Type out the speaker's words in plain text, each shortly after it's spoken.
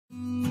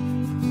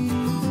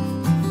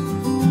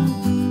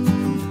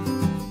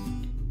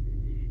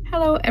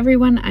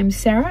everyone, I'm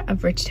Sarah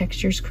of Rich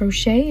Textures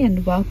Crochet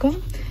and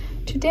welcome.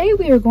 Today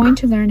we are going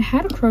to learn how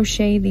to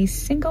crochet the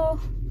single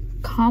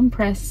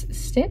compress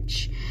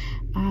stitch,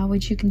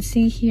 which you can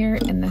see here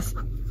in this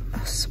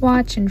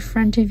swatch in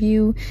front of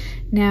you.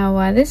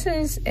 Now this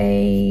is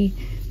a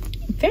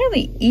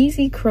fairly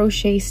easy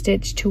crochet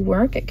stitch to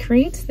work. It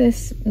creates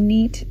this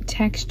neat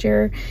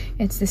texture.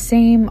 It's the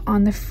same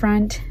on the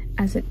front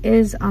as it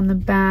is on the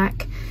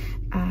back.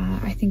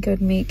 I think it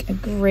would make a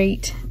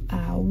great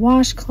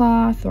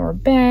washcloth or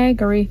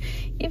bag, or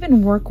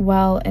even work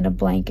well in a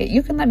blanket.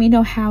 You can let me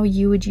know how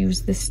you would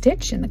use this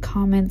stitch in the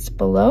comments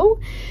below.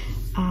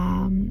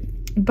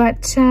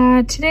 But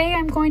today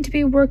I'm going to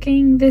be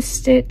working this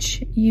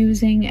stitch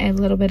using a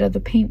little bit of the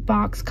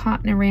Paintbox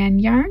Cotton Aran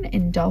yarn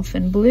in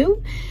Dolphin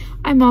Blue.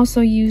 I'm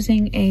also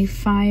using a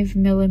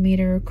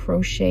 5mm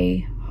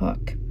crochet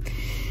hook.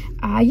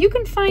 You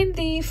can find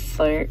the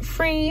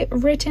free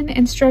written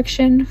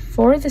instruction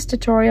for this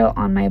tutorial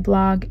on my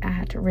blog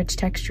at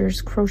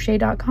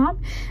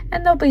richtexturescrochet.com,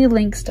 and there'll be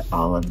links to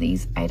all of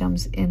these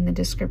items in the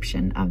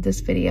description of this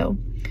video.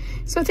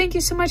 So thank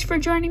you so much for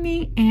joining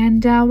me,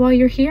 and while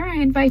you're here, I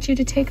invite you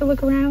to take a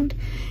look around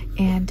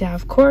and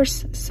of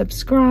course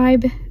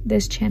subscribe.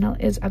 This channel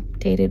is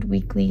updated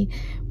weekly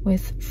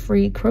with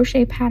free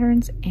crochet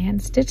patterns and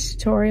stitch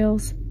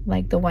tutorials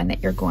like the one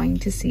that you're going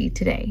to see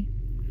today.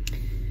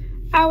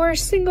 Our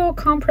single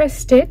compress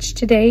stitch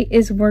today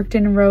is worked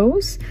in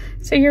rows.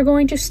 So you're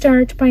going to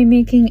start by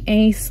making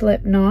a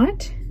slip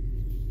knot,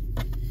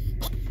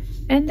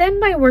 and then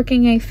by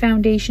working a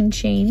foundation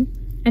chain,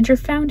 and your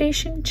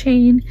foundation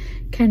chain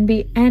can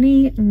be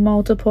any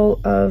multiple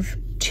of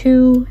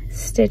 2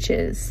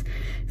 stitches.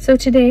 So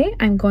today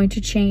I'm going to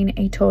chain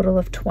a total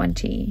of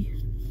 20.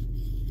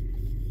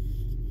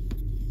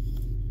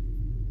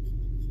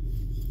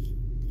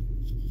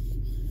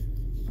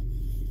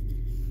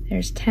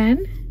 There's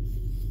 10.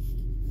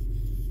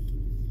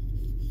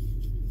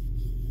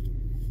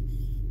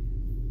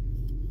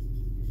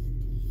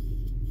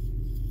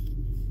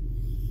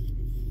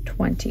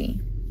 20.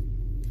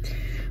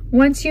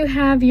 Once you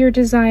have your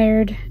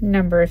desired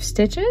number of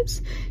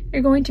stitches,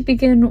 you're going to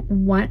begin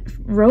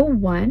row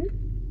 1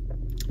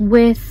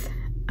 with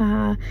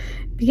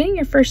beginning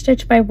your first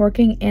stitch by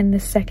working in the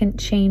second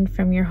chain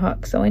from your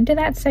hook. So into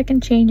that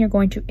second chain, you're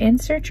going to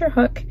insert your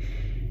hook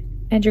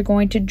and you're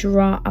going to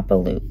draw up a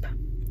loop.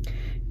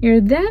 You're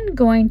then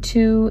going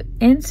to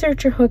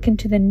insert your hook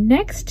into the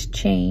next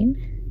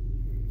chain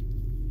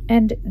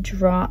and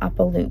draw up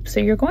a loop. So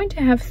you're going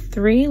to have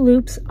 3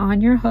 loops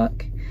on your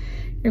hook.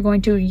 You're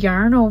going to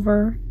yarn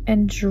over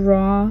and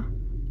draw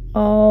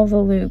all the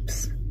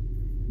loops.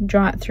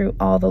 Draw it through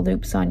all the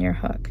loops on your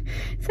hook.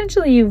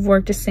 Essentially, you've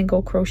worked a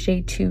single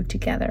crochet 2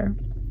 together.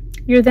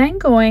 You're then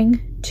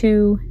going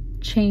to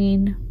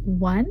chain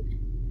 1,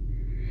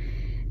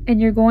 and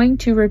you're going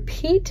to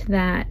repeat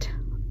that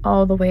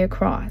all the way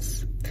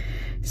across.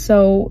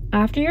 So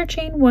after your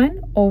chain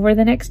 1, over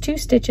the next 2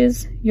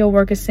 stitches, you'll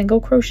work a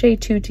single crochet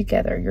 2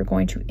 together. You're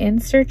going to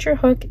insert your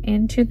hook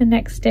into the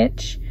next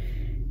stitch,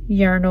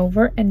 yarn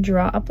over and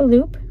draw up a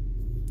loop,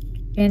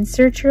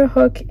 insert your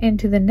hook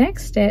into the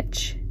next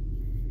stitch,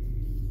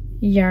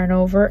 yarn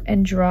over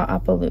and draw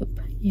up a loop.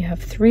 You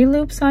have 3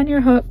 loops on your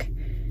hook,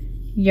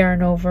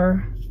 yarn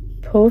over,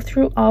 pull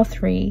through all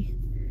 3,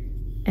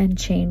 and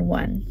chain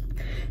 1.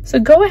 So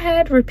go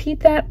ahead,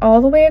 repeat that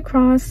all the way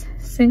across,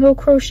 single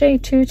crochet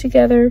 2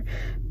 together,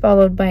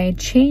 followed by a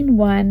chain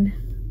 1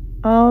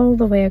 all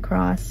the way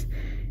across,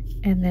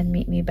 and then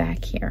meet me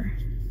back here.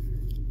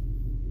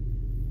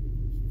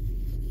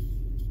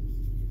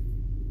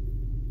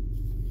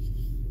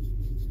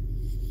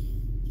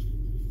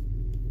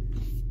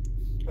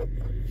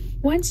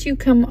 Once you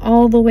come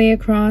all the way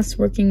across,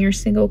 working your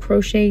single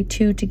crochet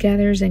 2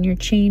 togethers and your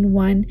chain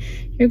 1,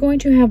 you're going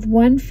to have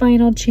 1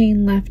 final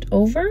chain left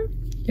over.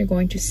 You're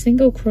going to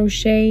single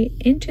crochet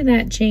into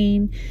that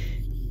chain,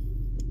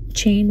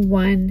 chain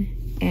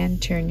 1, and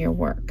turn your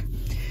work.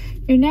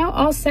 You're now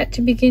all set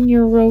to begin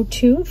your row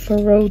 2. For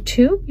row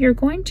 2, you're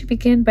going to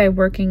begin by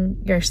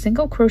working your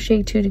single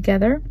crochet 2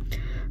 together.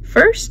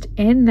 First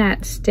in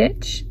that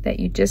stitch that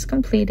you just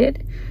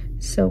completed,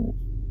 so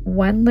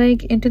 1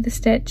 leg into the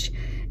stitch,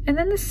 and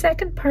then the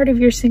second part of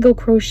your single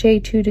crochet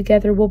 2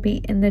 together will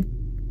be in the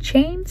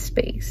chain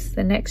space,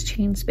 the next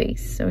chain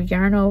space. So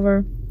yarn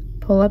over,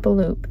 pull up a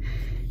loop,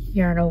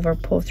 yarn over,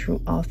 pull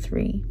through all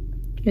 3.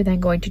 You're then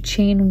going to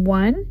chain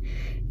 1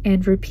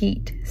 and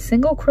repeat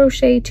single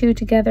crochet 2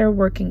 together,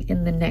 working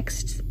in the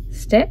next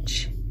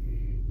stitch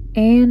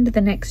and the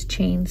next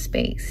chain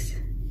space.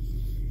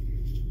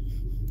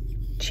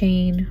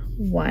 Chain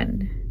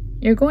 1.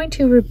 You're going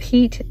to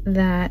repeat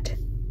that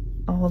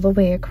all the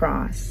way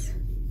across.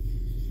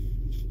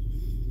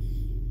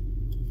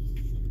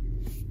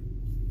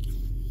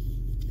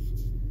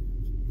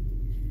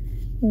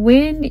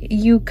 When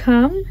you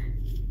come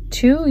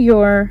to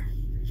your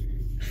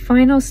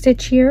final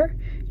stitch here,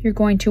 you're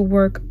going to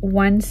work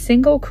 1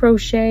 single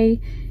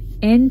crochet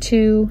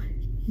into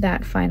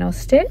that final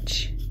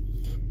stitch,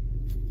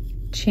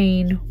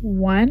 chain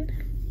 1,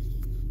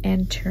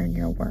 and turn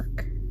your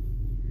work.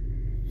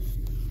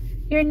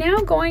 You're now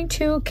going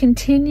to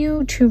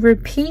continue to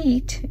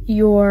repeat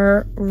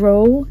your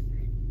row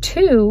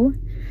 2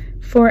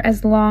 for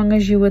as long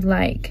as you would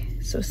like.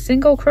 So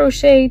single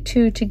crochet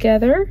 2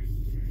 together,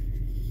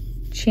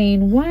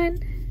 chain 1,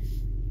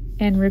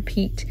 and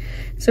repeat.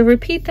 So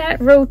repeat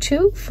that row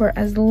 2 for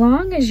as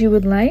long as you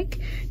would like.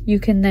 You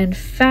can then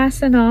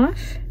fasten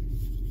off,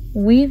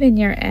 weave in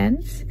your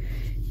ends,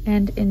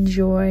 and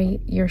enjoy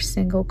your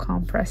single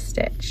compress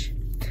stitch.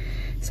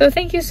 So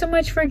thank you so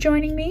much for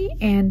joining me,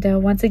 and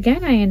once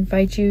again I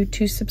invite you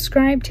to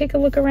subscribe, take a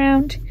look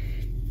around,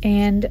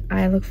 and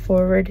I look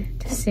forward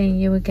to seeing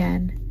you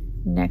again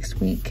next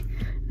week.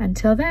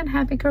 Until then,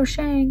 happy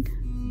crocheting.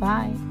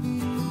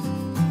 Bye.